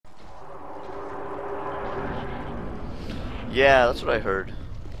Yeah, that's what I heard.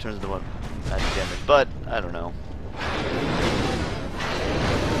 Turns into one magic damage, but I don't know.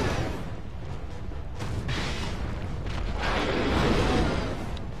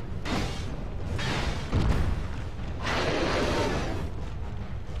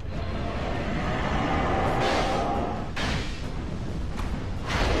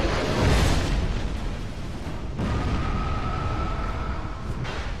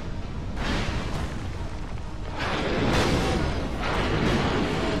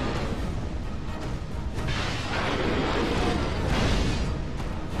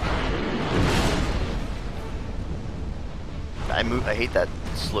 I hate that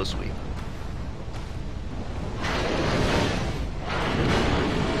slow sweep.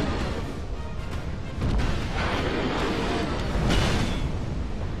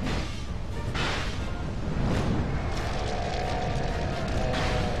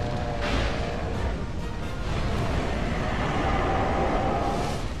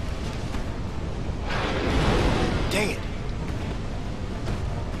 Dang it.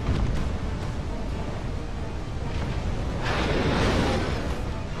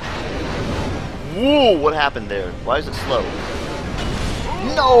 Whoa, what happened there? Why is it slow?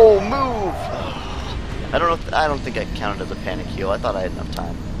 No, move! I don't know I don't think I counted as a panic heal. I thought I had enough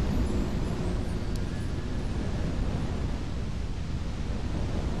time.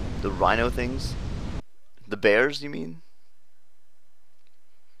 The rhino things? The bears, you mean?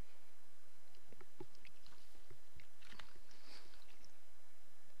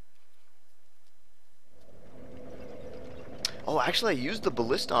 Oh, actually I used the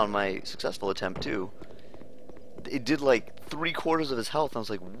ballista on my successful attempt too. It did like 3/4 of his health. I was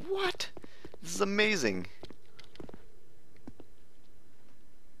like, what? This is amazing.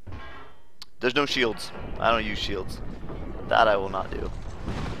 There's no shields. I don't use shields. That I will not do.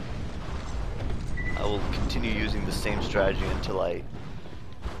 I will continue using the same strategy until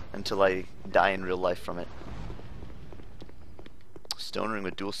I die in real life from it. Stone ring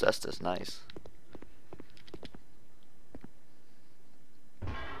with dual cestus, nice.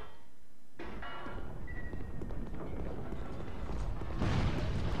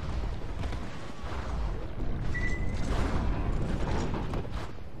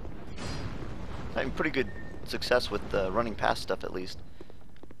 Having pretty good success with running past stuff at least.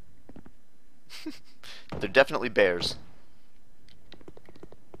 They're definitely bears.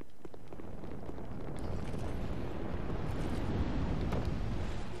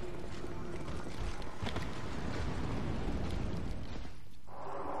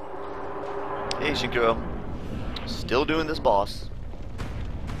 Hey Shinkiro. Still doing this boss.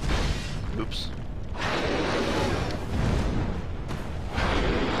 Oops.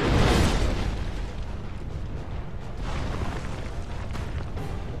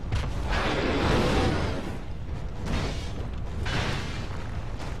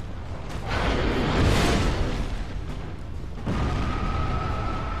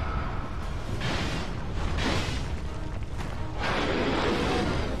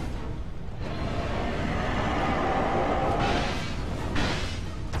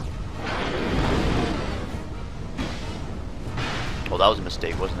 Well, that was a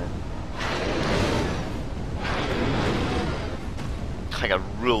mistake, wasn't it? I got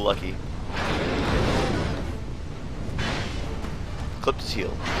real lucky. Clipped his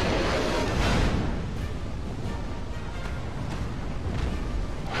heel.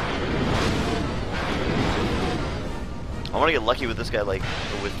 I want to get lucky with this guy, like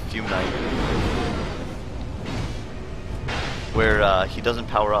with Fume Knight, where he doesn't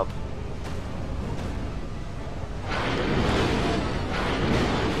power up.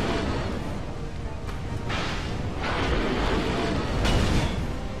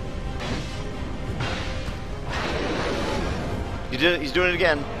 He's doing it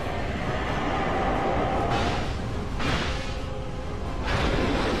again.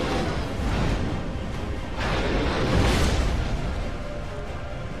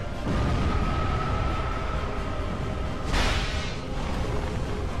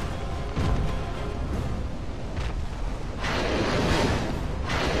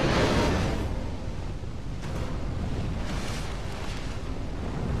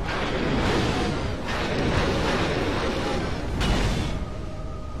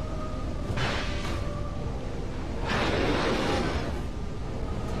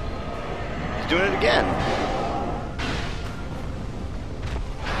 Doing it again.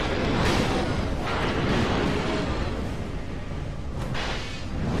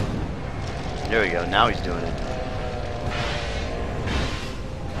 There we go. Now he's doing it.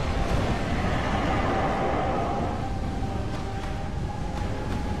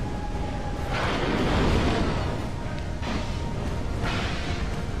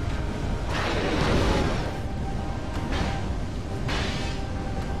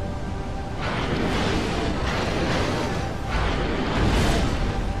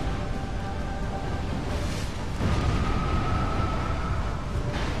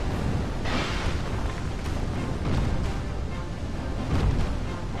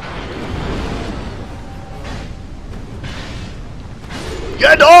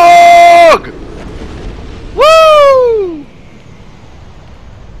 Yeah, dog! Woo!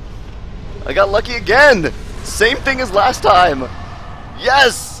 I got lucky again! Same thing as last time!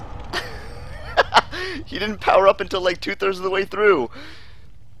 Yes! He didn't power up until like 2/3 of the way through.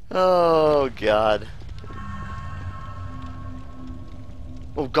 Oh, God.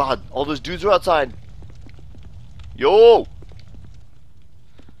 Oh, God. All those dudes are outside. Yo!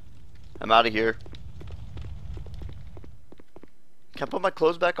 I'm out of here. Can I put my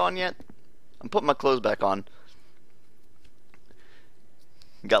clothes back on yet? I'm putting my clothes back on.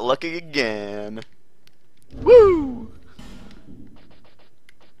 Got lucky again. Woo!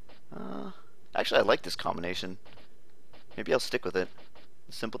 Actually, I like this combination. Maybe I'll stick with it.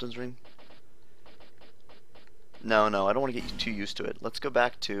 The Simpleton's Ring. No, I don't want to get too used to it. Let's go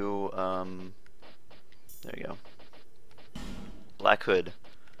back to, there you go. Black hood.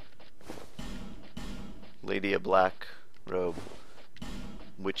 Lady of black robe.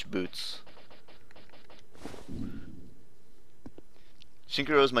 Witch boots.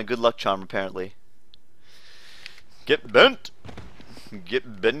 Shinkiro is my good luck charm, apparently. Get bent!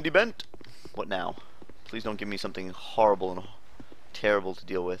 Get bendy bent! What now? Please don't give me something horrible and terrible to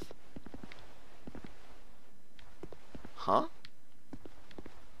deal with. Huh?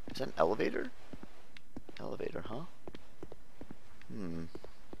 Is that an elevator? Elevator, huh?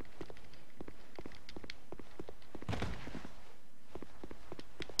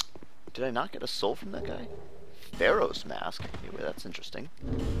 Did I not get a soul from that guy? Pharaoh's mask. Anyway, that's interesting.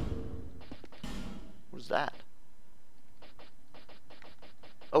 What is that?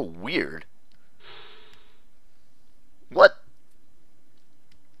 Oh, weird. What?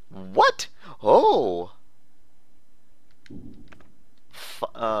 What? Oh.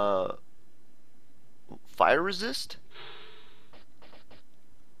 Fire resist?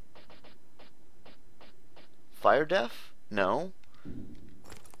 Fire def? No.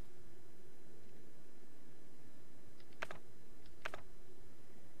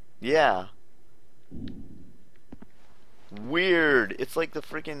 Yeah. Weird. It's like the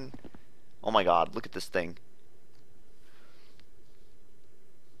freaking... Oh my god, look at this thing.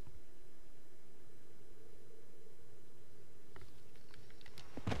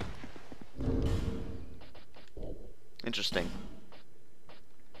 Interesting.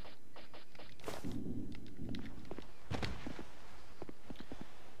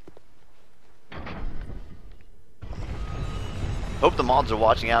 Hope the mods are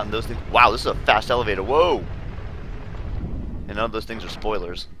watching out and those things... Wow, this is a fast elevator. Whoa! And none of those things are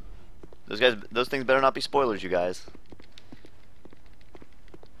spoilers. Those things better not be spoilers, you guys.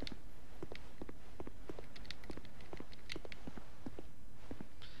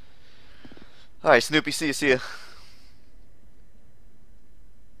 Alright, Snoopy, see ya.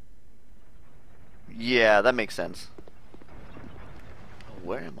 Yeah, that makes sense. Oh,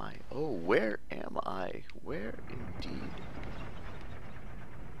 where am I? Oh, where am I? Where indeed?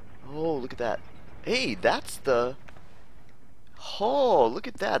 Oh, look at that. Hey, that's the... Oh, look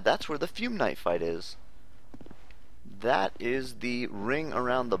at that. That's where the Fume Knight fight is. That is the ring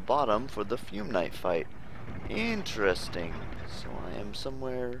around the bottom for the Fume Knight fight. Interesting. So I am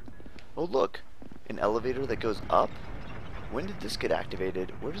somewhere... Oh, look. An elevator that goes up? When did this get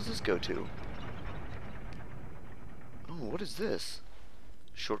activated? Where does this go to? Oh, what is this?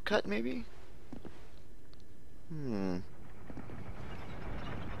 Shortcut, maybe?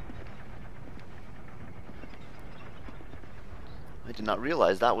 I did not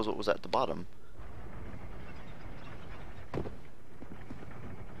realize that was what was at the bottom.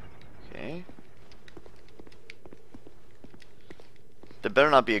 Okay. There better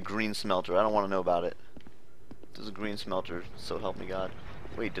not be a green smelter. I don't want to know about it. There's a green smelter, so help me God.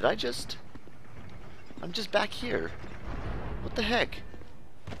 Wait, did I just... I'm just back here. What the heck?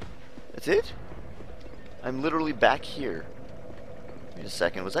 That's it? I'm literally back here. Wait a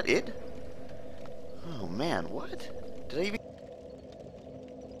second, was that it? Oh man, what? Did I even...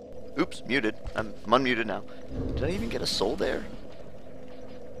 Oops, muted. I'm unmuted now. Did I even get a soul there?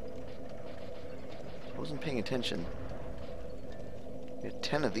 I wasn't paying attention. We had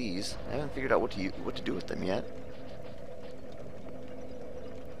 10 of these. I haven't figured out what to do with them yet.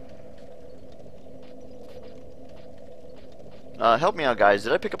 Help me out, guys.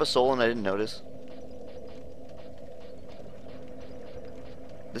 Did I pick up a soul and I didn't notice?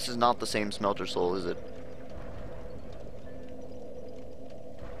 This is not the same smelter soul, is it?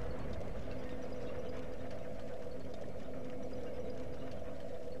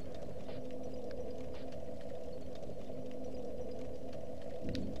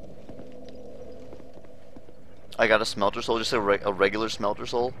 I got a smelter soul, just a regular smelter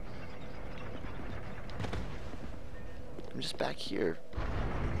soul. I'm just back here.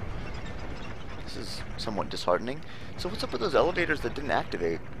 This is somewhat disheartening. So what's up with those elevators that didn't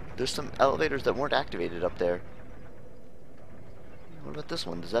activate? There's some elevators that weren't activated up there. What about this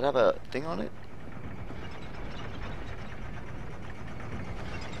one? Does that have a thing on it?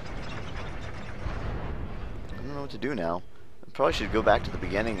 I don't know what to do now. I probably should go back to the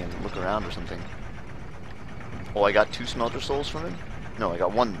beginning and look around or something. Oh, I got 2 smelter souls from him? No, I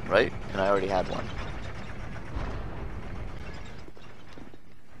got 1, right? And I already had 1.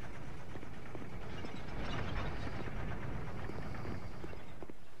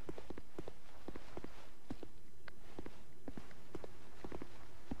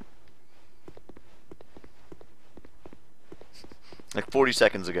 Like 40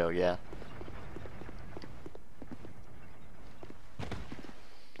 seconds ago, yeah.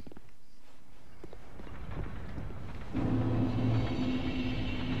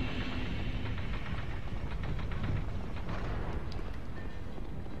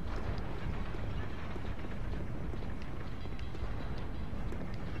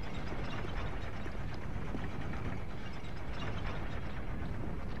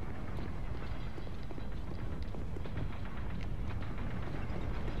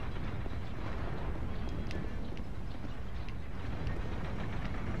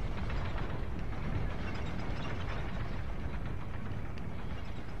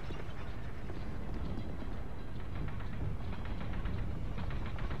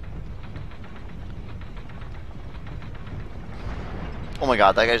 Oh my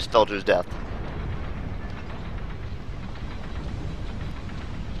god, that guy just fell to his death.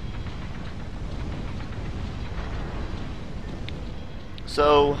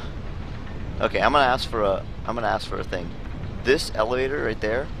 So, okay, I'm gonna ask for a thing. This elevator right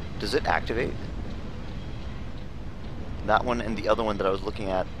there, does it activate? That one and the other one that I was looking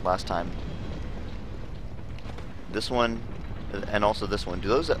at last time. This one and also this one. Do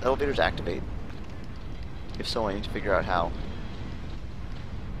those elevators activate? If so, I need to figure out how.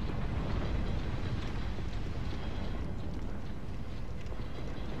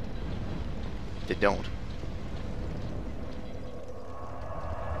 They don't.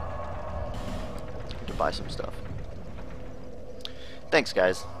 To buy some stuff. Thanks,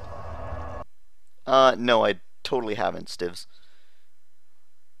 guys. No, I totally haven't, Stivs.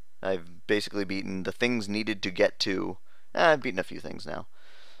 I've basically beaten the things needed to get to... I've beaten a few things now.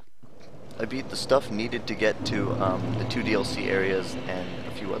 I beat the stuff needed to get to the 2 DLC areas and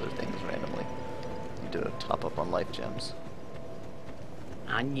a few other things randomly. Need to top up on life gems.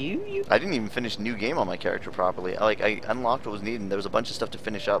 I knew you. I didn't even finish new game on my character properly. I unlocked what was needed and there was a bunch of stuff to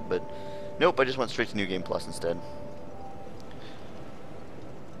finish up, but nope, I just went straight to New Game Plus instead.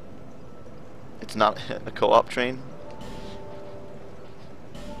 It's not a co-op train.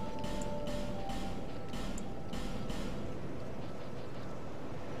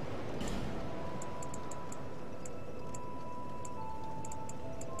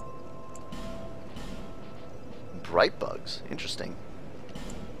 Bright bugs. Interesting.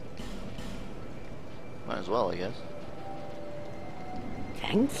 Might as well, I guess.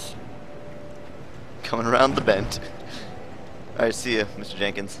 Thanks. Coming around the bend. Alright, see ya, Mr.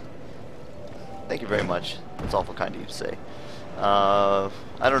 Jenkins. Thank you very much. That's awful kind of you to say. I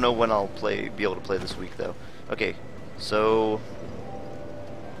don't know when I'll be able to play this week, though. Okay, so...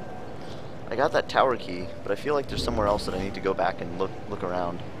 I got that tower key, but I feel like there's somewhere else that I need to go back and look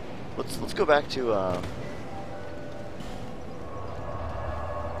around. Let's go back to,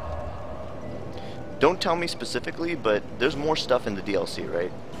 Don't tell me specifically, but there's more stuff in the DLC,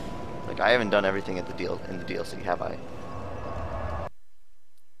 right? Like, I haven't done everything in the DLC, have I?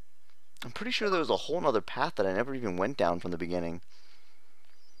 I'm pretty sure there was a whole nother path that I never even went down from the beginning.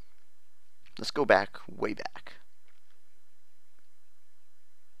 Let's go back, way back.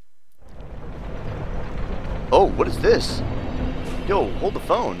 Oh, what is this? Yo, hold the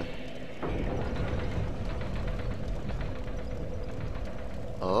phone.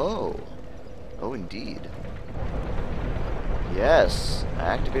 Oh. Oh, indeed. Yes, I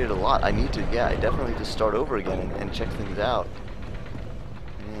activated a lot. I need to, yeah, I definitely need to start over again and check things out.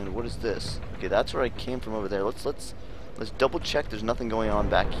 And what is this? Okay, that's where I came from over there. Let's double check there's nothing going on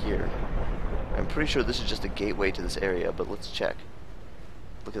back here. I'm pretty sure this is just a gateway to this area, but let's check.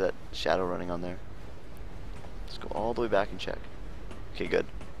 Look at that shadow running on there. Let's go all the way back and check. Okay, good.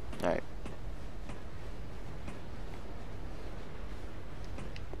 Alright.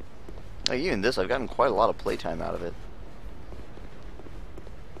 Like, even this, I've gotten quite a lot of playtime out of it.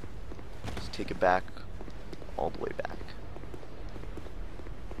 Let's take it back, all the way back.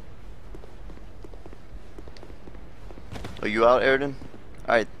 Are you out, Aridin?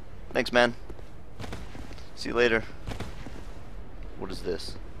 Alright, thanks, man. See you later. What is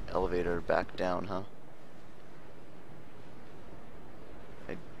this? elevator back down, huh?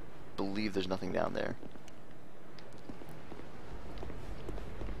 I believe there's nothing down there.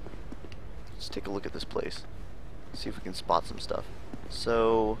 Let's take a look at this place. See if we can spot some stuff.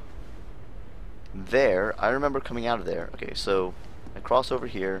 So, there, I remember coming out of there. Okay, so I cross over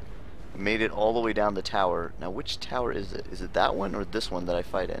here, made it all the way down the tower. Now, which tower is it? Is it that one or this one that I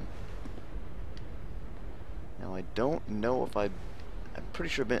fight in? Now, I don't know if I'm pretty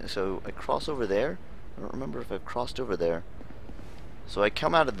sure so I cross over there. I don't remember if I've crossed over there. So I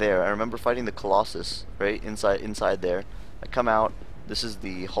come out of there. I remember fighting the Colossus, right? Inside there. I come out. This is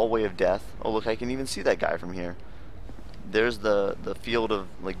the hallway of death. Oh, look, I can even see that guy from here. There's the field of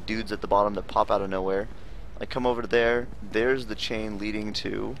like dudes at the bottom that pop out of nowhere. I come over to there. There's the chain leading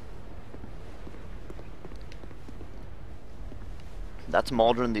to. That's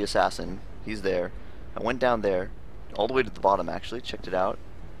Maldron the assassin. He's there. I went down there, all the way to the bottom actually. Checked it out.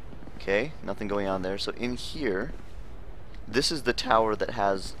 Okay, nothing going on there. So in here, this is the tower that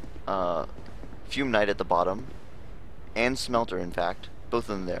has Fume Knight at the bottom, and Smelter, in fact. Both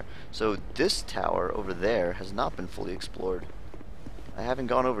of them there. So this tower over there has not been fully explored. I haven't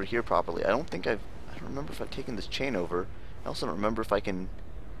gone over here properly. I don't remember if I've taken this chain over. I also don't remember if I can...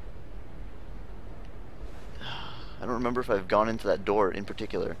 I don't remember if I've gone into that door in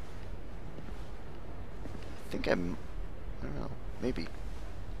particular. I think I don't know. Maybe.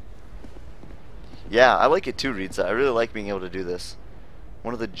 Yeah, I like it too, Ritza. I really like being able to do this.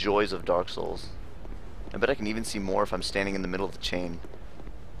 One of the joys of Dark Souls. I bet I can even see more if I'm standing in the middle of the chain.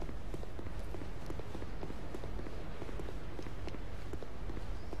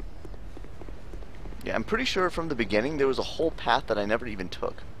 Yeah, I'm pretty sure from the beginning there was a whole path that I never even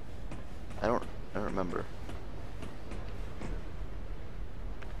took. I don't remember.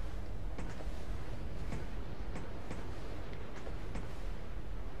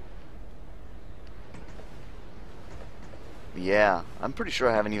 Yeah, I'm pretty sure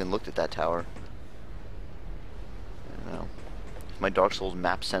I haven't even looked at that tower. I don't know if my Dark Souls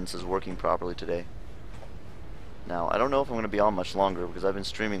map sense is working properly today. Now, I don't know if I'm going to be on much longer because I've been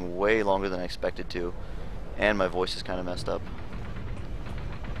streaming way longer than I expected to, and my voice is kind of messed up.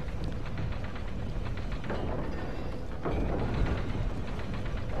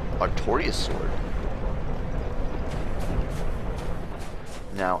 Artorias sword.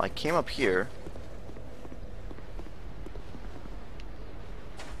 Now, I came up here.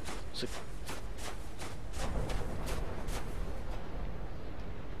 So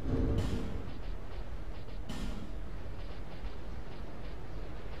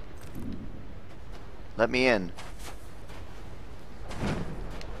let me in.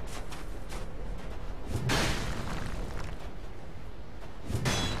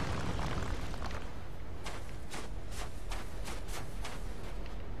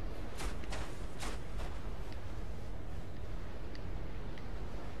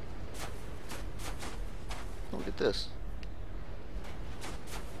 Look at this.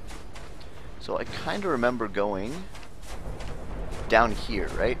 So I kind of remember going down here,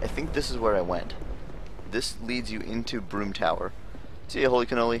 right? I think this is where I went. This leads you into Broom Tower. See ya, Holy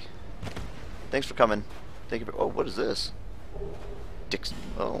Cannoli. Thanks for coming. Thank you for... Oh, what is this? Dix...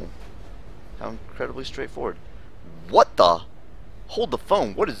 Oh. How incredibly straightforward. What the? Hold the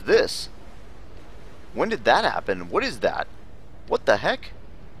phone. What is this? When did that happen? What is that? What the heck?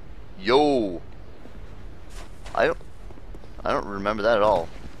 Yo. I don't remember that at all.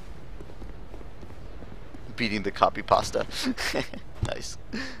 Beating the copy pasta. Nice.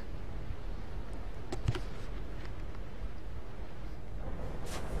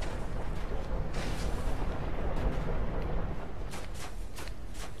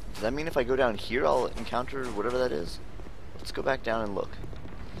 Does that mean if I go down here I'll encounter whatever that is? Let's go back down and look.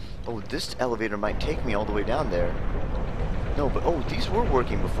 Oh, this elevator might take me all the way down there. No, but oh, these were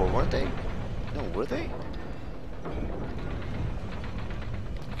working before, weren't they? No, were they?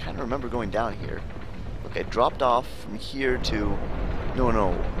 I kind of remember going down here. Look, I dropped off from here to...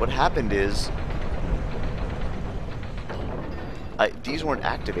 No. What happened is... these weren't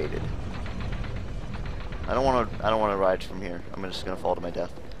activated. I don't want to ride from here. I'm just gonna fall to my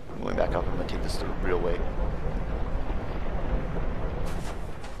death. I'm going back up. I'm gonna take this the real way.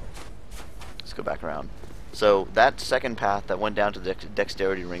 Let's go back around. So that second path that went down to the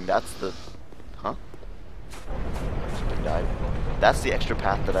dexterity ring, that's the... Huh? Something died. That's the extra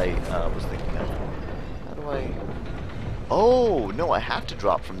path that I was thinking of. How do I... Oh, no, I have to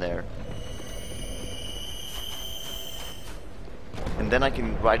drop from there. And then I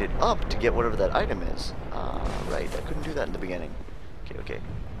can ride it up to get whatever that item is. Ah, right. I couldn't do that in the beginning. Okay.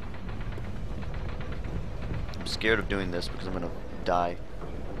 I'm scared of doing this because I'm gonna die.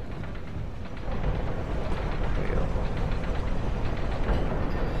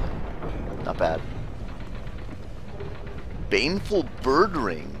 Not bad. Baneful bird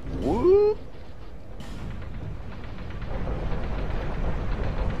ring. Woo!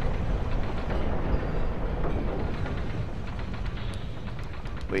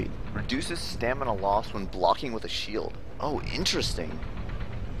 Wait, reduces stamina loss when blocking with a shield. Oh, interesting.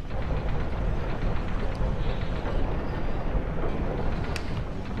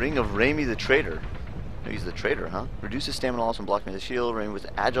 Ring of Raimi the Traitor. No, he's the traitor, huh? Reduces stamina loss when blocking with a shield. Raimi was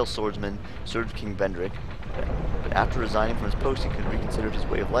an agile swordsman, served King Bendrick. But after resigning from his post, he could reconsider his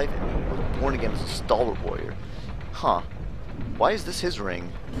way of life and was born again as a stalwart warrior. Huh. Why is this his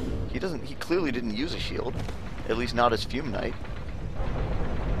ring? He clearly didn't use a shield. At least not as Fume Knight.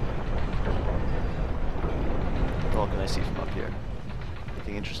 What all can I see from up here?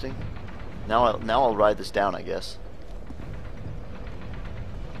 Anything interesting? Now I'll ride this down, I guess.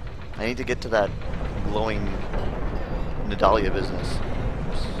 I need to get to that glowing Nadalia business.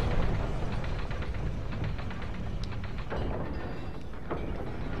 Oops.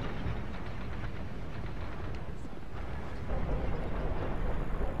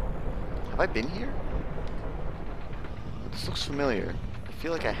 Have I been here? This looks familiar. I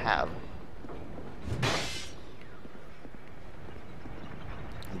feel like I have.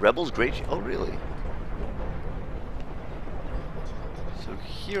 Rebels Great... Oh, really? So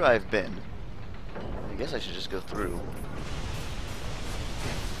here I've been. I guess I should just go through.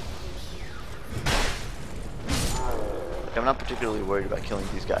 Like, I'm not particularly worried about killing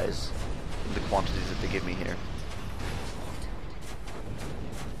these guys in the quantities that they give me here.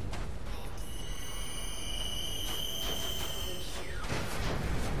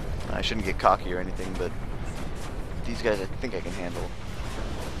 I shouldn't get cocky or anything, but these guys I think I can handle.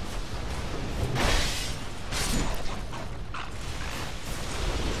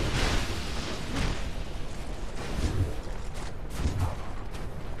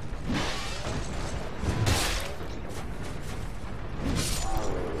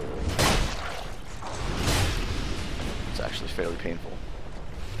 It's actually fairly painful.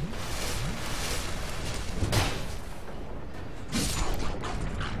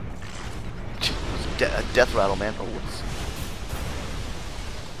 A death rattle, man. Oh, whoops.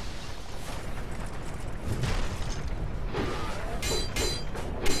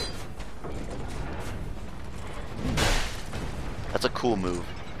 That's a cool move.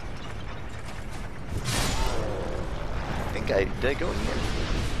 Did I go in here?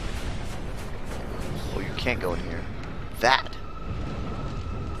 Oh, you can't go in here. That.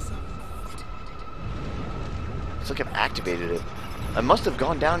 It's like I've activated it. I must have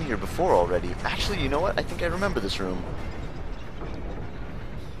gone down here before already. Actually, you know what? I think I remember this room.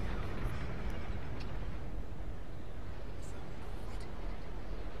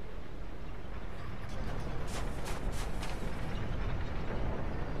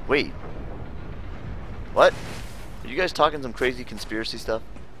 Wait. What? Are you guys talking some crazy conspiracy stuff?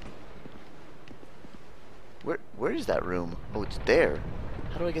 Where is that room? Oh, it's there.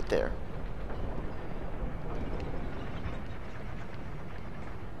 How do I get there?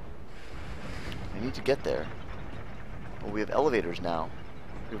 I need to get there. Oh, we have elevators now.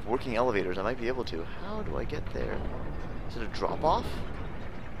 We have working elevators. I might be able to. How do I get there? Is it a drop-off?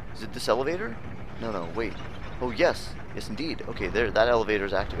 Is it this elevator? No, wait. Oh, yes. Yes, indeed. Okay, there. That elevator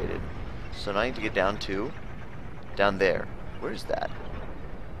is activated. So now I need to get down to... down there. Where is that?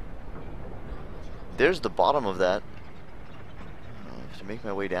 There's the bottom of that. I have to make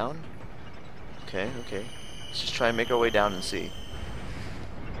my way down? Okay. Let's just try and make our way down and see.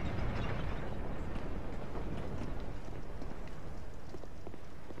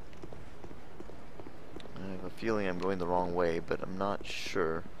 Feeling I'm going the wrong way, but I'm not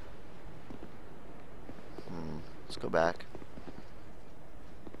sure. Let's go back.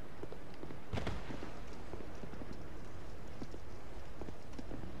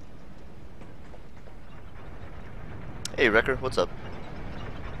 Hey, Wrecker, what's up?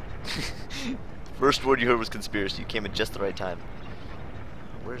 First word you heard was conspiracy. You came at just the right time.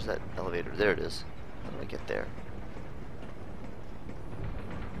 Where's that elevator? There it is. How do I get there?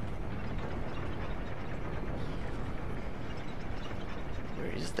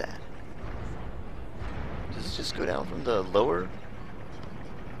 Where is that? Does it just go down from the lower?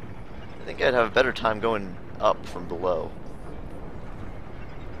 I think I'd have a better time going up from below.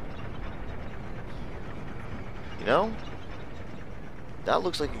 You know? That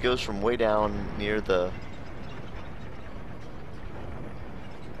looks like it goes from way down near the...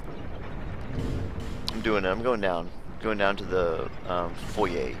 I'm doing it. I'm going down. Going down to the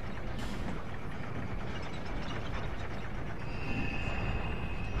foyer.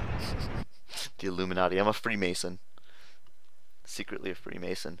 The Illuminati. I'm a Freemason. secretly a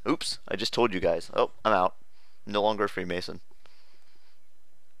Freemason. Oops, I just told you guys. Oh, I'm out. No longer a Freemason.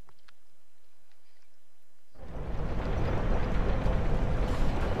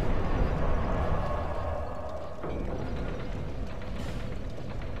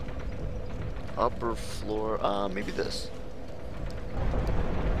 Upper floor, maybe this.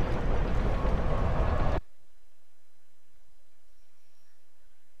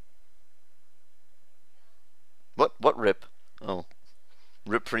 What rip? Oh.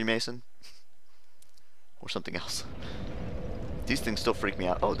 Rip Freemason? Or something else. These things still freak me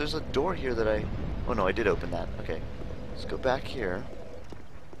out. Oh, there's a door here that I... Oh no, I did open that. Okay. Let's go back here.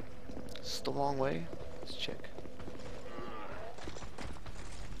 Is this the wrong way? Let's check.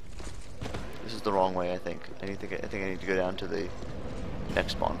 This is the wrong way, I think. I think I need to go down to the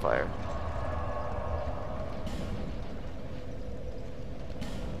next bonfire.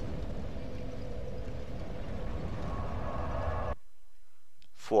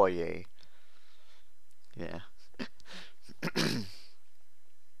 Foyer. Yeah.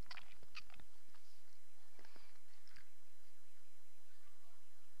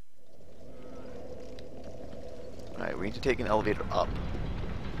 Alright, we need to take an elevator up.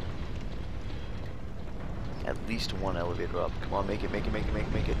 At least one elevator up. Come on, make it.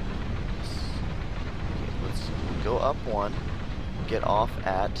 Okay, let's go up one. Get off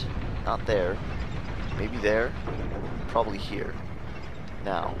at... Not there. Maybe there. Probably here.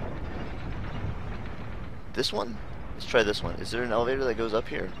 Now. This one? Let's try this one. Is there an elevator that goes up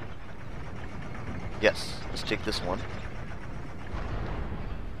here? Yes. Let's take this one.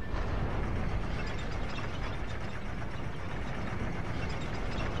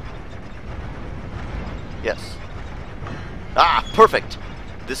 Yes. Ah, perfect!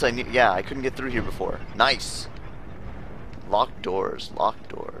 This I need. Yeah, I couldn't get through here before. Nice! Locked doors, locked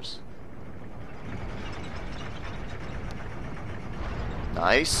doors.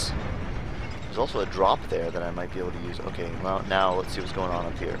 Nice. There's also a drop there that I might be able to use. Okay, well, now let's see what's going on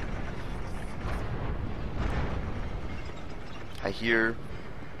up here. I hear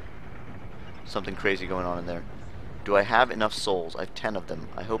something crazy going on in there. Do I have enough souls? I have 10 of them.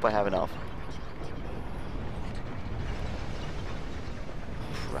 I hope I have enough.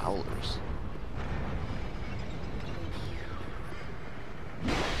 Prowlers.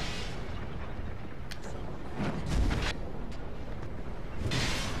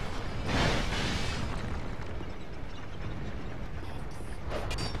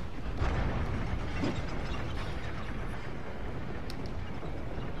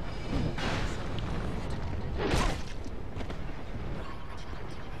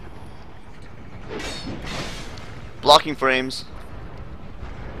 Blocking frames.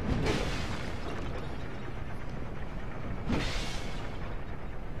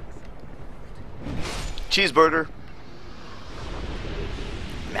 Cheeseburger.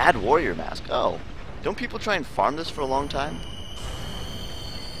 Mad Warrior Mask. Oh. Don't people try and farm this for a long time?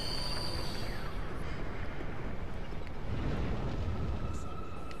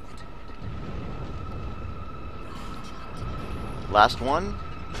 Last one.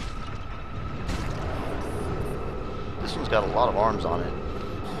 This one's got a lot of arms on it.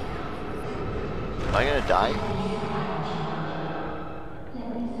 Am I gonna die?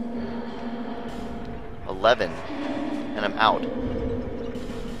 11. And I'm out.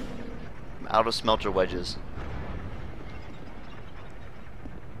 I'm out of smelter wedges.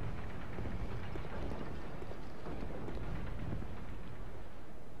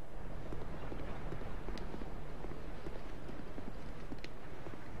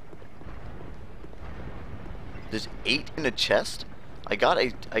 There's 8 in a chest? I got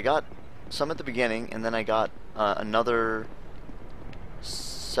some at the beginning, and then I got another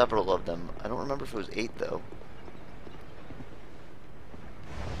several of them. I don't remember if it was 8 though.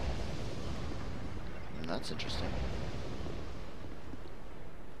 That's interesting.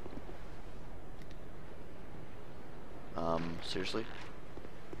 Seriously?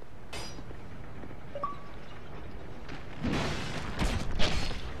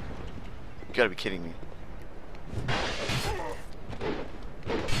 You gotta be kidding me.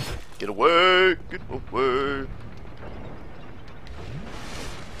 Get away! Get away!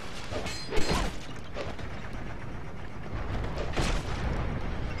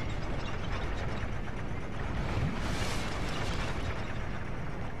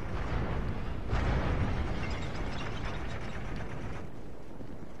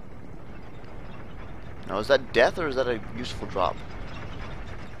 Now, is that death or is that a useful drop?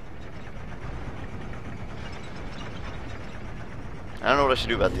 I don't know what I should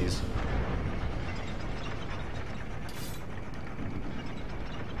do about these.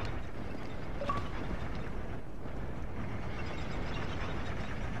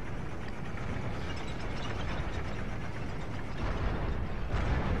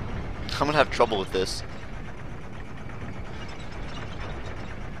 I'm gonna have trouble with this.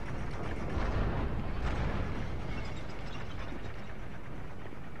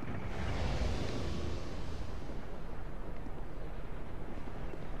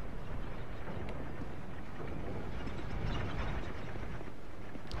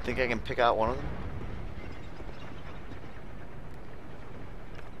 Think I can pick out one of them?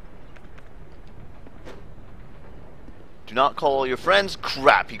 Do not call all your friends.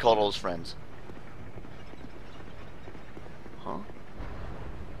 Crap, he called all his friends. Huh?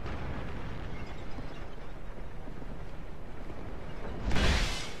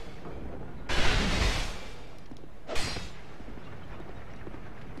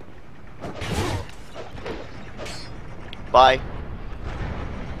 Bye.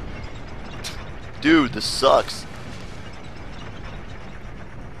 Dude, this sucks.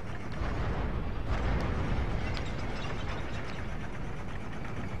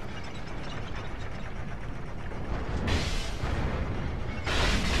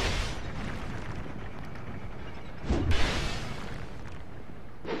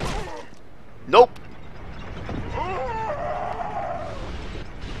 Nope.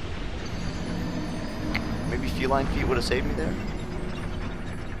 Maybe feline feet would have saved me there.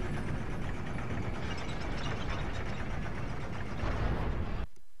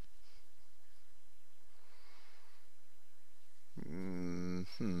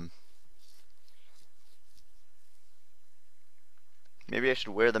 Maybe I should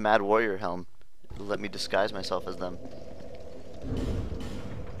wear the Mad Warrior helm. It'll let me disguise myself as them.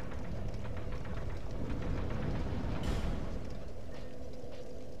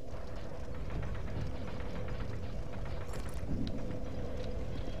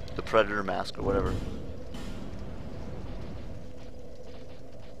 The Predator mask or whatever.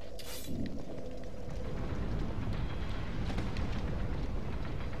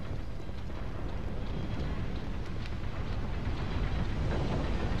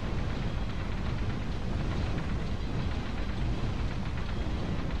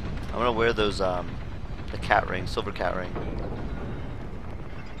 I'm gonna wear those, the cat ring, silver cat ring.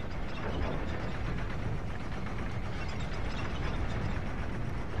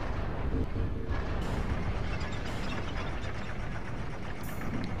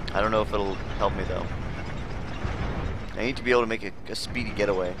 I don't know if it'll help me though. I need to be able to make a speedy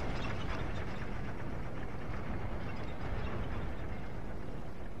getaway.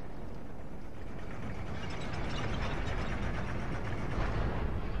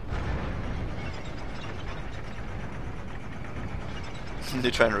 They're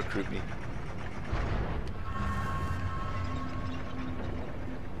trying to recruit me.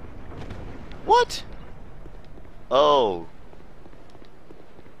 What? Oh.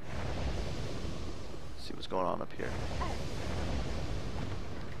 Let's see what's going on up here.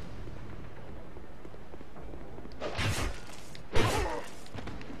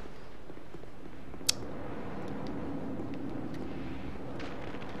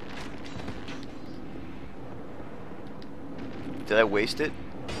 Did I waste it?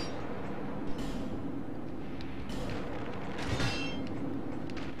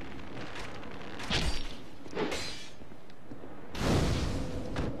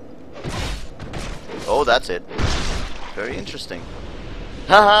 Oh, that's it. Very interesting.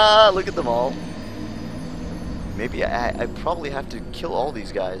 Haha, look at them all. Maybe I probably have to kill all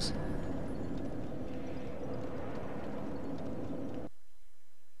these guys.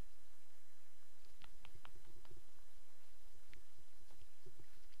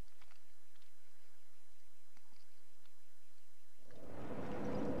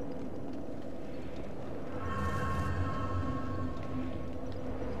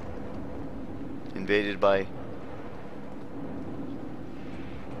 Invaded by...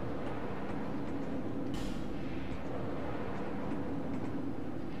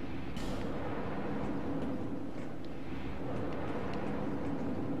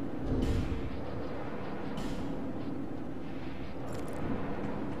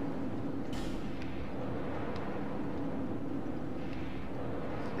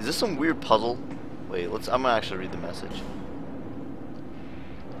 Is this some weird puzzle? Wait, I'm gonna actually read the message.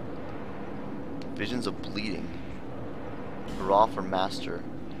 Visions of bleeding. Hurrah for master.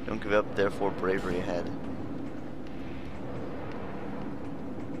 Don't give up, therefore bravery ahead.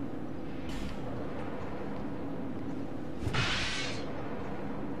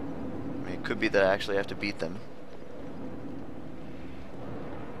 I mean, it could be that I actually have to beat them.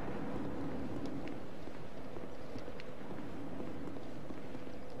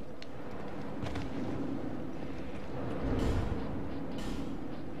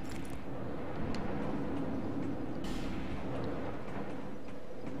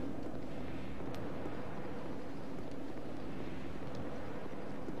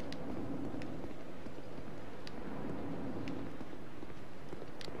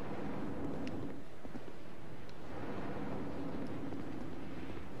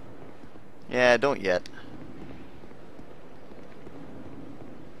 Yeah, don't yet.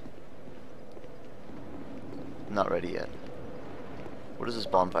 Not ready yet. What is this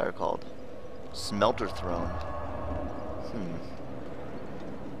bonfire called? Smelter throne.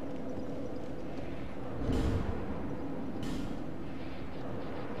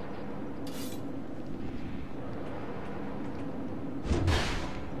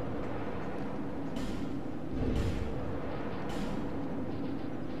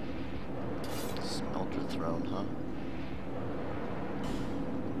 Smelter throne, huh?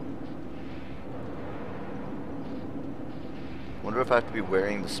 Wonder if I have to be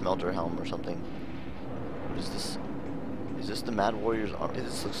wearing the smelter helm or something. What is this? Is this the Mad Warrior's arm?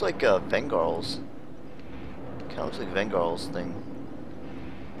 This looks like Vengarl's. Kinda looks like Vengarl's thing.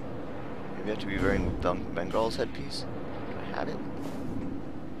 Maybe I have to be wearing Vengarl's headpiece? Do I have it?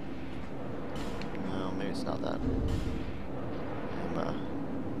 No, maybe it's not that.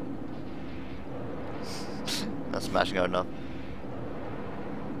 I'm not smashing out enough.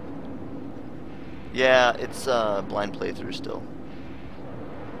 Yeah, it's blind playthrough still.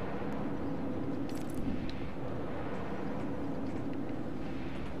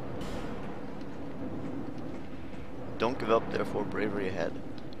 Don't give up, therefore bravery ahead.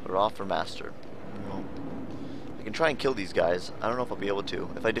 Hurrah for master. Well, I can try and kill these guys. I don't know if I'll be able to.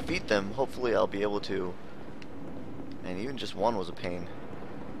 If I defeat them, hopefully I'll be able to. And even just one was a pain.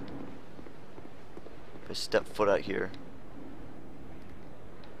 If I step foot out here.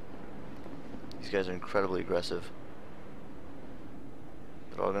 These guys are incredibly aggressive.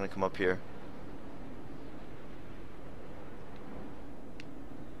 They're all gonna come up here.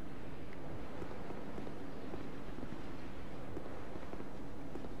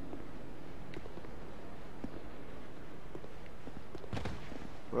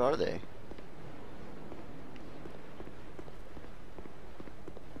 Where are they?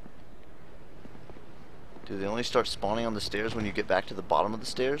 Do they only start spawning on the stairs when you get back to the bottom of the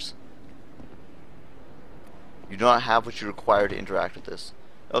stairs? You do not have what you require to interact with this.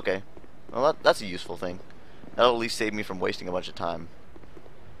 Okay. Well, that's a useful thing. That'll at least save me from wasting a bunch of time.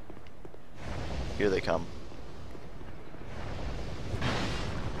 Here they come.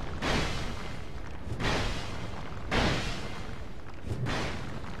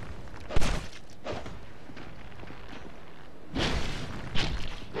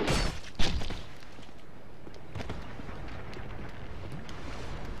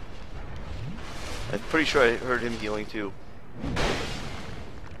 I'm pretty sure I heard him healing too.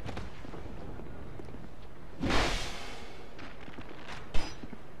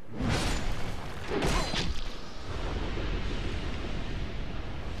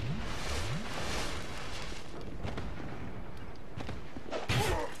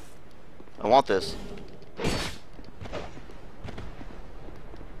 I want this.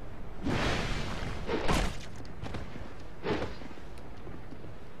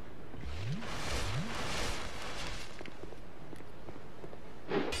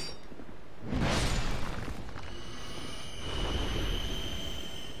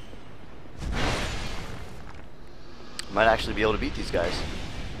 Might actually be able to beat these guys.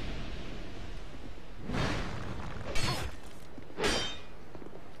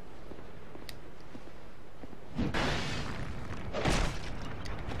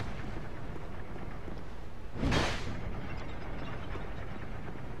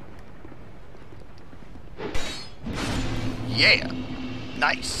 Yeah!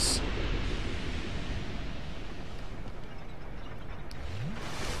 Nice!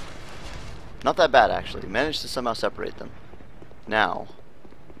 Not that bad, actually. Managed to somehow separate them. Now,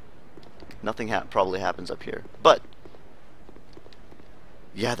 nothing probably happens up here. But,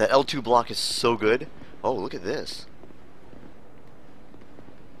 yeah, that L2 block is so good. Oh, look at this.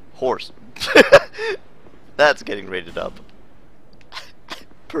 Horse. That's getting rated up.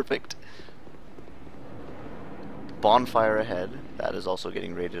 Perfect. Bonfire ahead. That is also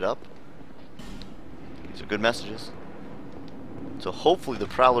getting rated up. These are good messages. So hopefully the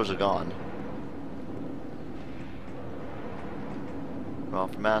prowlers are gone.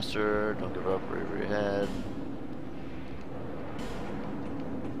 Off master, don't give up, bravery ahead.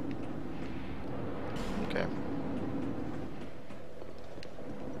 Okay.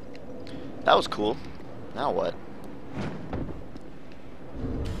 That was cool. Now what?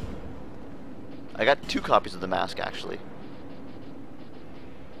 I got 2 copies of the mask actually.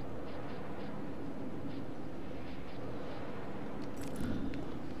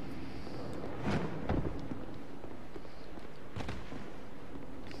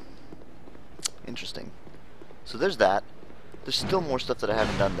 Interesting. So there's that. There's still more stuff that I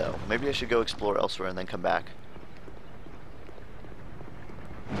haven't done though. Maybe I should go explore elsewhere and then come back.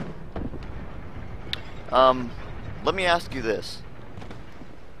 Let me ask you this.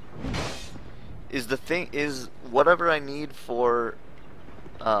 Is whatever I need for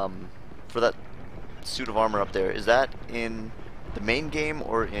that suit of armor up there, is that in the main game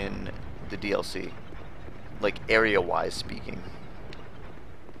or in the DLC? Like, area-wise speaking.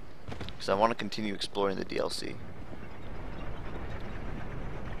 Because I want to continue exploring the DLC.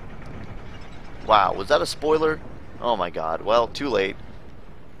 Wow, was that a spoiler? Oh my god, well, too late.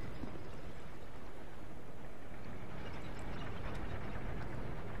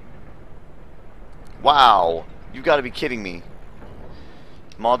 Wow, you gotta be kidding me.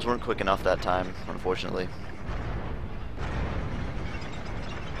 Mods weren't quick enough that time, unfortunately.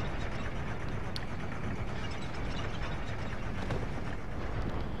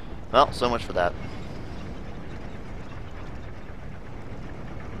 Well, so much for that.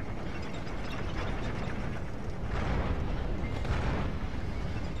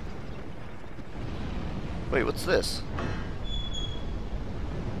 Wait, what's this?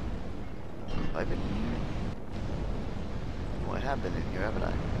 I've been in here? Oh, I have been in here, haven't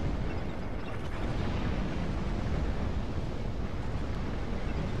I?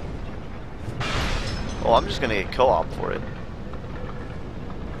 Oh, I'm just gonna get co-op for it.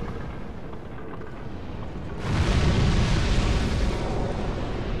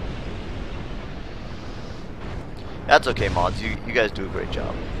 That's okay, mods. You guys do a great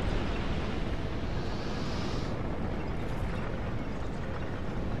job.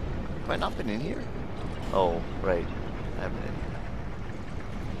 Have I not been in here? Oh, right. I haven't been in here.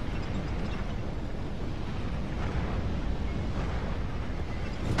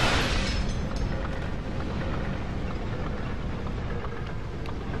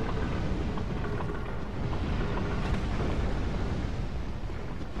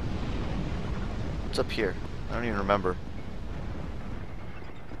 What's up here? I don't even remember.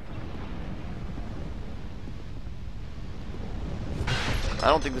 I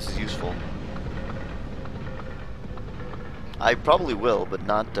don't think this is useful. I probably will, but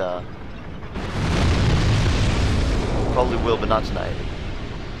not, probably will, but not tonight.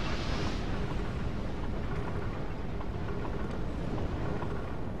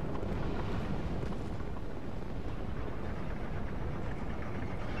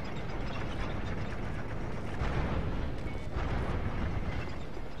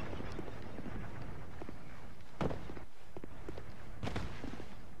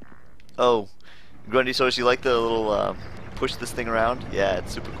 Oh, Grundy Source, you like the little, push this thing around? Yeah,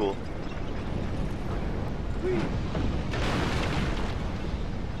 it's super cool. Whee.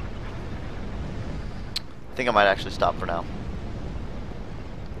 I think I might actually stop for now.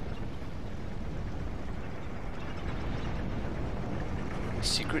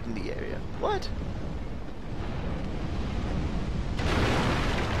 Secret in the area. What?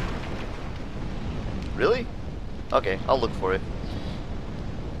 Really? Okay, I'll look for it.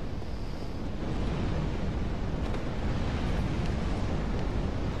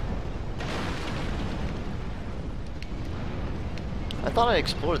 I thought I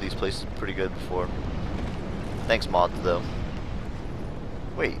explored these places pretty good before. Thanks, mods, though.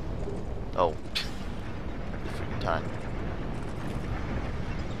 Wait. Oh. Every freaking time.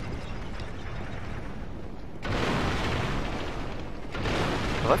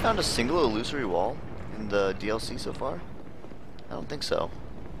 Have I found a single illusory wall in the DLC so far? I don't think so.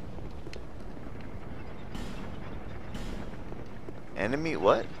 Enemy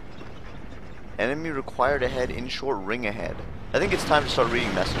what? Enemy required ahead in short ring ahead. I think it's time to start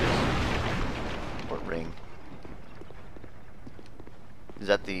reading messages. What ring? Is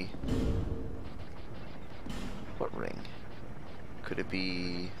that the... What ring? Could it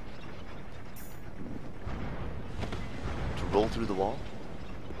be... to roll through the wall?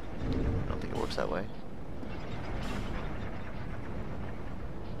 I don't think it works that way.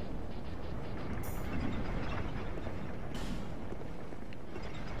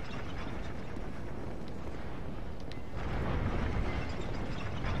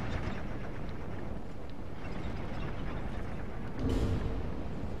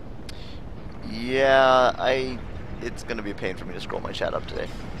 Yeah, it's gonna be a pain for me to scroll my chat up today.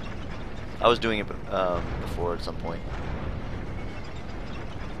 I was doing it before at some point.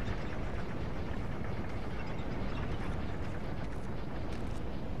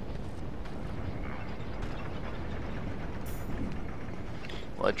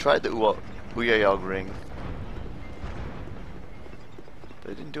 Well, I tried the Uyayog ring,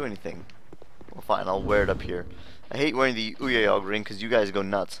 but it didn't do anything. Well, fine, I'll wear it up here. I hate wearing the Uyayog ring because you guys go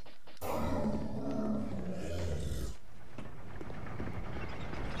nuts.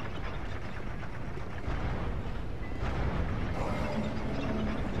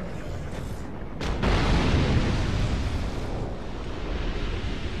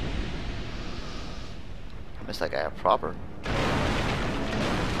 Missed that guy up proper.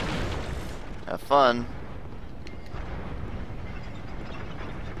 Have fun.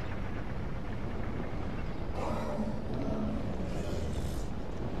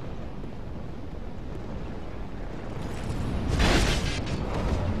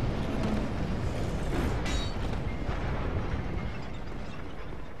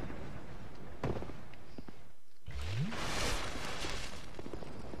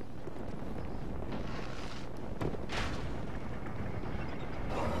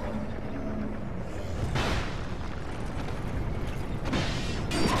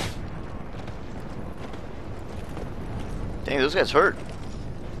 Dang, those guys hurt.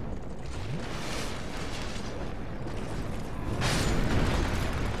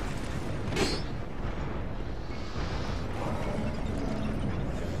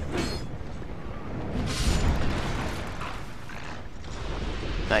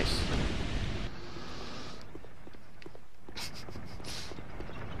 Nice.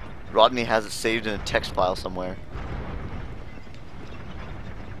 Rodney has it saved in a text file somewhere.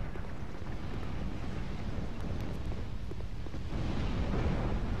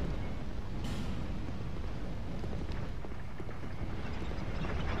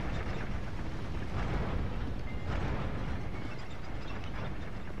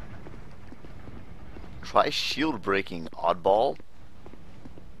 Try shield breaking, oddball.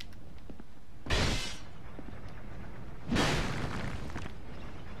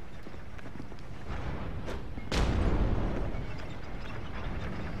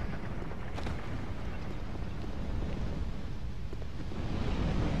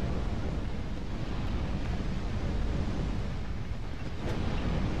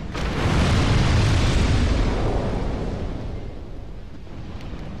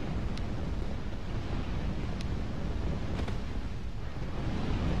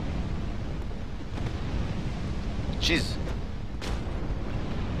 Jeez.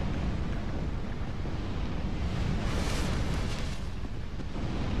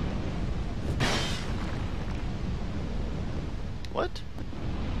 What?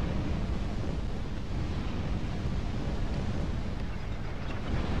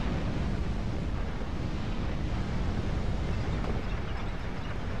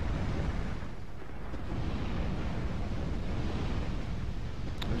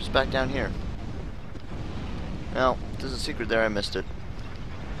 We're just back down here. Well, there's a secret there, I missed it.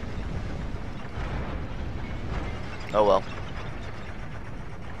 Oh well.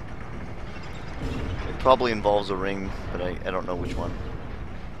 It probably involves a ring, but I don't know which one.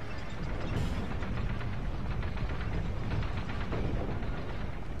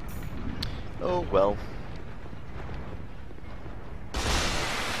 Oh well.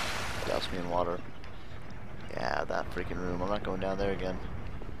 Douse me in water. Yeah, that freaking room. I'm not going down there again.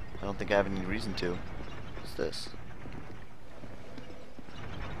 I don't think I have any reason to. What's this?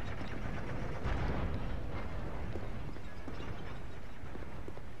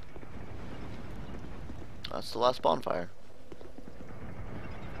 That's the last bonfire.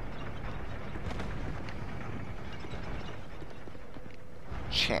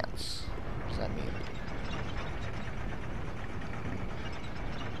 Chance. What does that mean?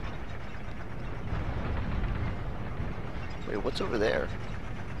 Wait, what's over there?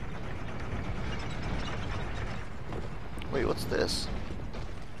 Wait, what's this?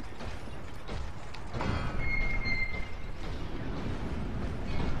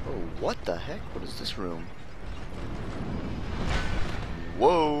 Oh, what the heck? What is this room?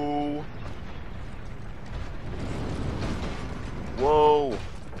 Whoa! Whoa!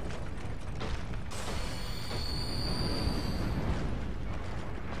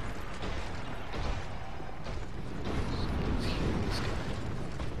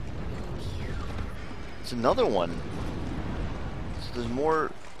 It's another one. So there's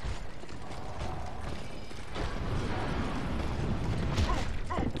more.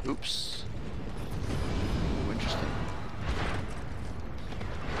 Oops. Ooh, interesting.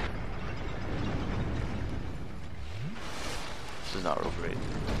 This is not real great.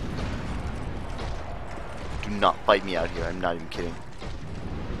 Do not fight me out here. I'm not even kidding.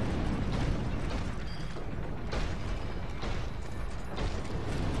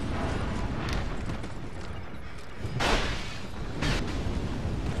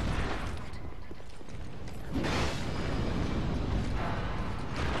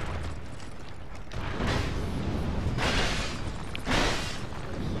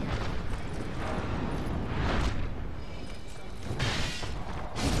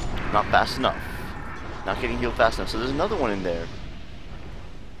 Not fast enough. Not getting healed fast enough. So there's another one in there.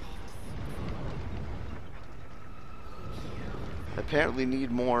 Apparently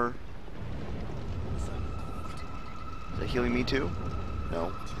need more. Is that healing me too?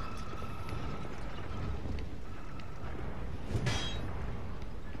 No.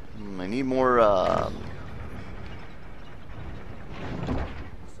 I need more,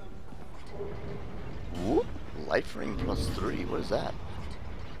 Ooh, life ring +3. What is that?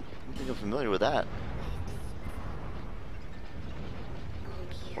 I don't think I'm familiar with that.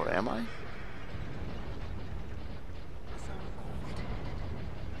 Or am I?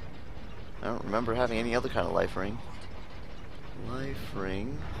 I don't remember having any other kind of life ring. Life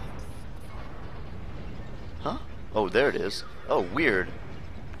ring. Huh? Oh, there it is. Oh, weird.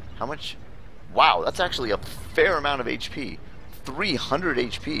 How much? Wow, that's actually a fair amount of HP. 300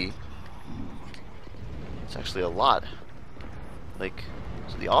 HP. It's actually a lot. Like,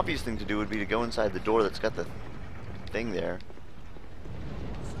 so the obvious thing to do would be to go inside the door that's got the thing there.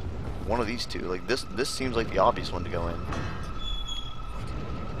 One of these two. Like, this seems like the obvious one to go in.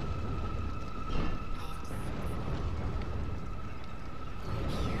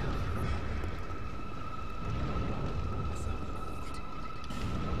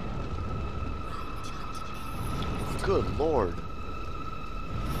 Good lord.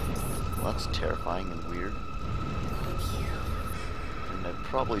 Well, that's terrifying and weird. And I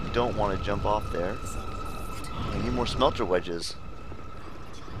probably don't want to jump off there. I need more smelter wedges.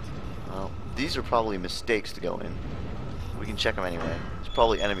 Well, these are probably mistakes to go in. We can check them anyway. There's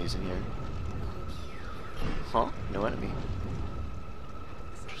probably enemies in here. Huh? No enemy.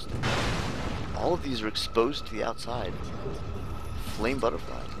 Interesting. All of these are exposed to the outside. Flame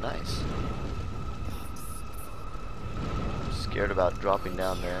butterflies. Nice. Scared about dropping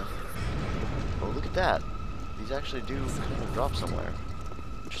down there. Oh, look at that. These actually do kind of drop somewhere.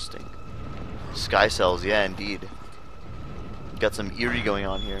 Interesting. Sky cells, yeah, indeed. Got some eerie going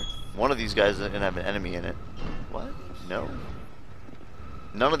on here. One of these guys is gonna have an enemy in it. What? No.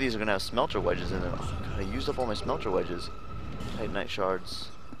 None of these are gonna have smelter wedges in them. Oh god, I used up all my smelter wedges. Titanite shards.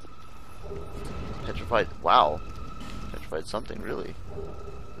 Petrified. Wow. Petrified something, really.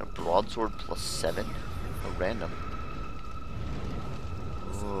 And a broadsword +7. A random.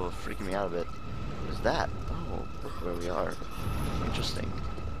 Oh, freaking me out a bit. What is that? Oh, look where we are. Interesting.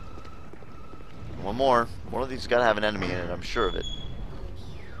 One more. One of these has got to have an enemy in it, I'm sure of it.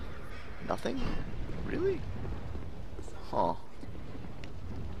 Nothing? Really? Huh.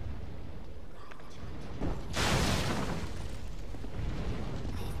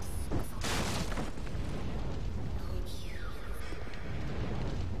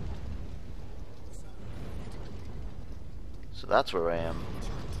 So that's where I am.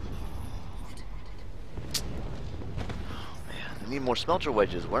 I need more smelter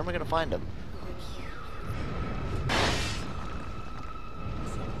wedges. Where am I going to find them?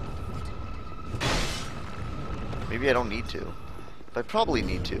 Maybe I don't need to. But I probably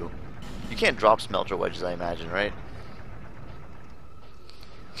need to. You can't drop smelter wedges, I imagine, right?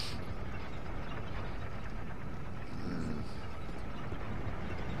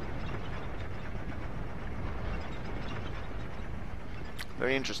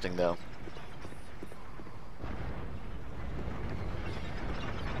 Very interesting, though.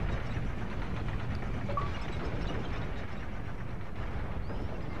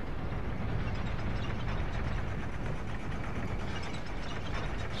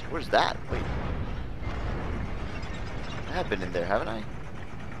 Where's that? Wait. I have been in there, haven't I?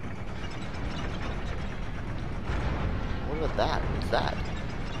 What about that? What's that?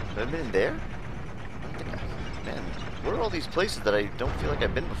 Have I been in there? I don't think I... Man, where are all these places that I don't feel like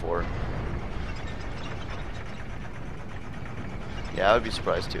I've been before? Yeah, I would be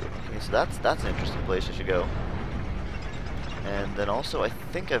surprised too. Okay, so that's an interesting place I should go. And then also, I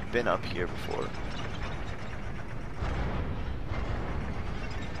think I've been up here before.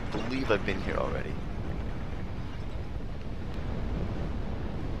 I believe I've been here already.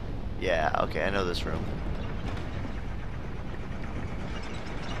 Yeah, okay, I know this room.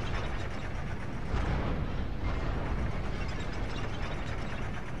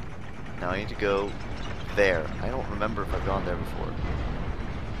 Now I need to go there. I don't remember if I've gone there before.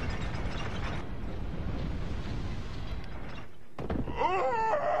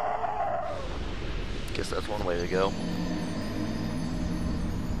 Guess that's one way to go.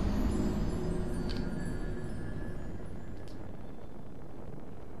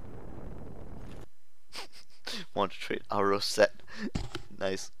 Want to trade Auro set.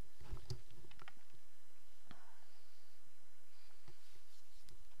 Nice.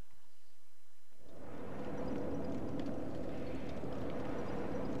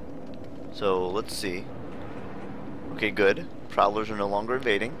 So let's see. Okay, good. Prowlers are no longer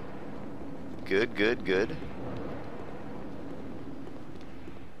invading. Good, good, good.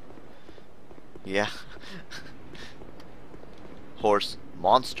 Yeah. Horse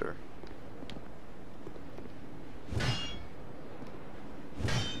monster.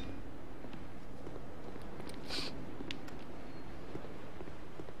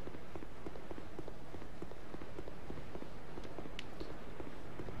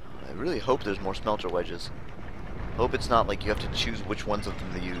 I really hope there's more smelter wedges. Hope it's not like you have to choose which ones of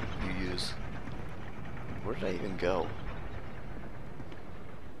them that you use. Where did I even go?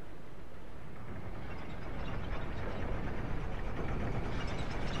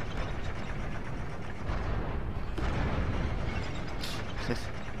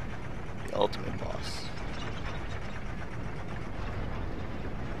 The ultimate boss.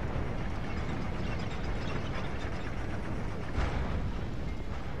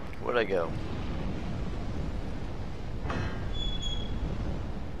 Where'd I go?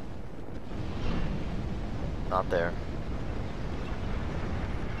 Not there.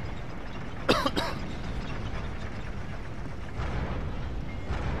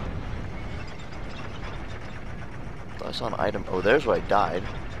 I saw an item. Oh, there's where I died.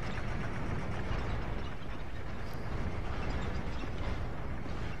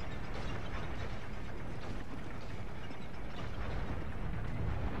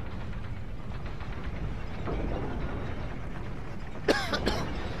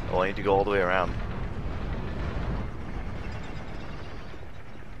 Oh, I need to go all the way around.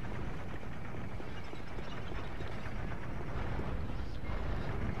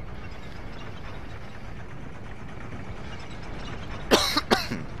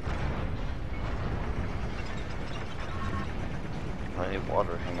 I need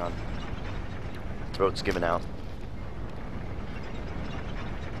water, hang on. Throat's giving out.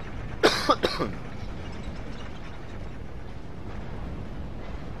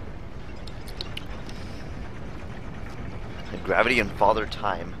 Gravity and Father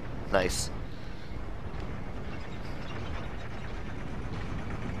Time. Nice.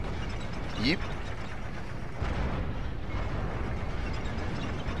 Yep.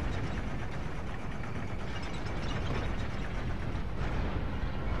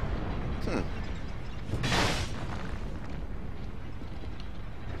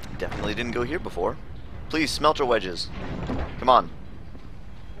 Definitely didn't go here before. Please, smelter wedges. Come on.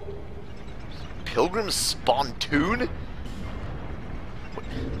 Pilgrim's Spontoon?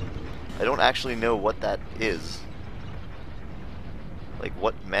 I don't actually know what that is. Like,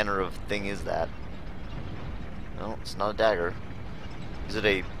 what manner of thing is that? No, it's not a dagger. Is it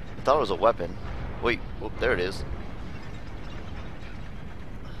a... I thought it was a weapon. Wait, whoop, there it is.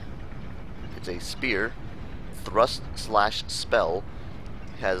 It's a spear. Thrust slash spell.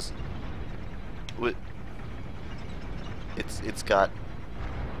 Has... It's got...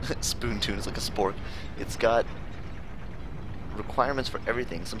 Spoon tune is like a spork. It's got... requirements for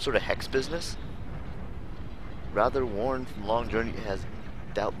everything. Some sort of hex business. Rather worn from long journey, it has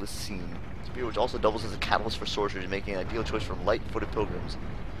doubtless seen. Spear which also doubles as a catalyst for sorcerers, making an ideal choice for light-footed pilgrims.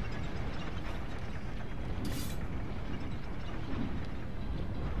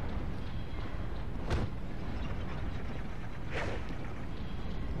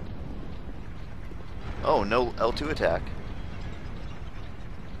 Oh, no L2 attack.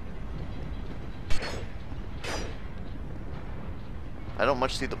 I don't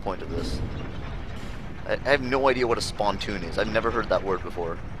much see the point of this. I have no idea what a spontoon is. I've never heard that word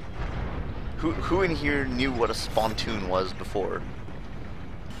before. Who in here knew what a spontoon was before?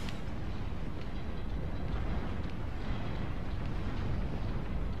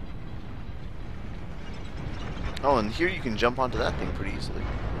 Oh, and here you can jump onto that thing pretty easily.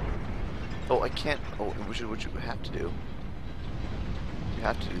 Oh, I can't. Oh, which is what you have to do. You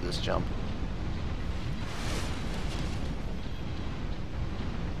have to do this jump.